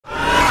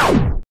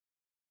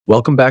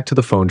Welcome back to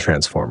the Phone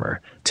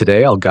Transformer.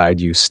 Today I'll guide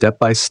you step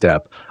by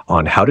step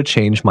on how to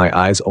change my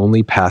eyes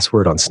only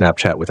password on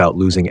Snapchat without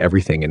losing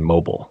everything in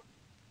mobile.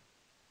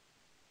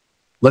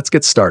 Let's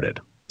get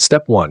started.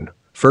 Step 1.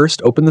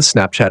 First, open the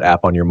Snapchat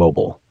app on your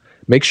mobile.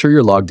 Make sure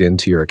you're logged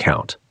into your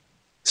account.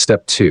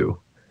 Step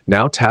 2.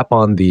 Now tap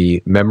on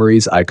the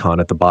Memories icon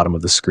at the bottom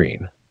of the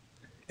screen.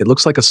 It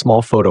looks like a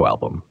small photo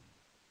album.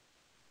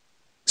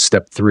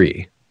 Step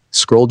 3.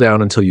 Scroll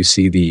down until you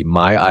see the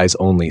My Eyes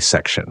Only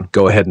section.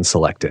 Go ahead and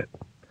select it.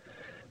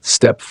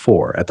 Step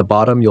 4. At the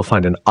bottom, you'll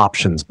find an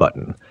Options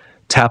button.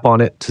 Tap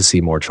on it to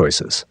see more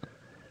choices.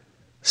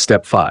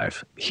 Step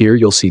 5. Here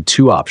you'll see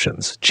two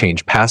options,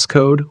 Change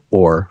Passcode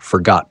or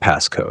Forgot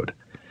Passcode.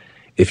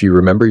 If you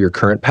remember your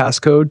current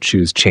passcode,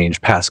 choose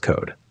Change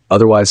Passcode.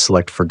 Otherwise,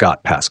 select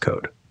Forgot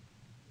Passcode.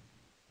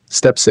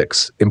 Step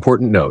 6.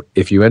 Important note,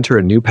 if you enter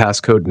a new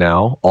passcode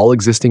now, all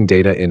existing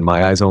data in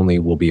My Eyes Only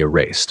will be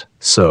erased.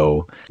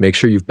 So make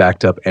sure you've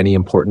backed up any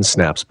important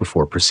snaps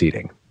before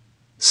proceeding.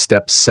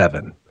 Step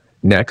 7.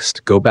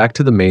 Next, go back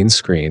to the main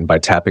screen by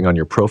tapping on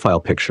your profile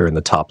picture in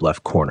the top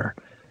left corner.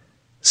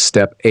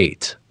 Step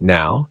 8.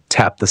 Now,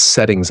 tap the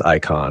Settings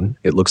icon,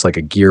 it looks like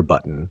a gear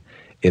button,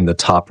 in the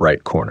top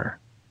right corner.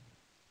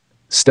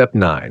 Step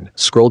 9.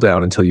 Scroll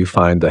down until you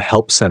find the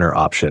Help Center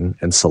option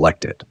and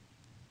select it.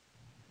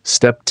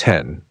 Step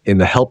 10. In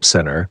the Help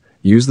Center,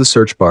 use the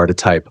search bar to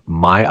type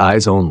My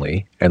Eyes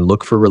Only and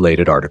look for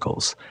related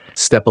articles.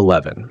 Step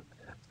 11.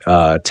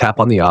 Tap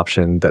on the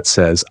option that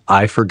says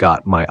I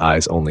forgot my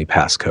eyes only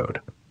passcode.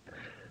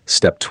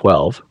 Step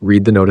 12.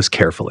 Read the notice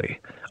carefully.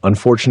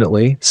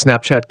 Unfortunately,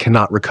 Snapchat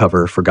cannot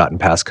recover forgotten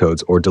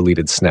passcodes or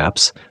deleted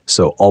snaps,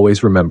 so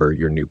always remember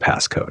your new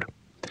passcode.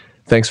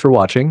 Thanks for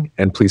watching,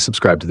 and please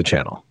subscribe to the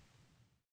channel.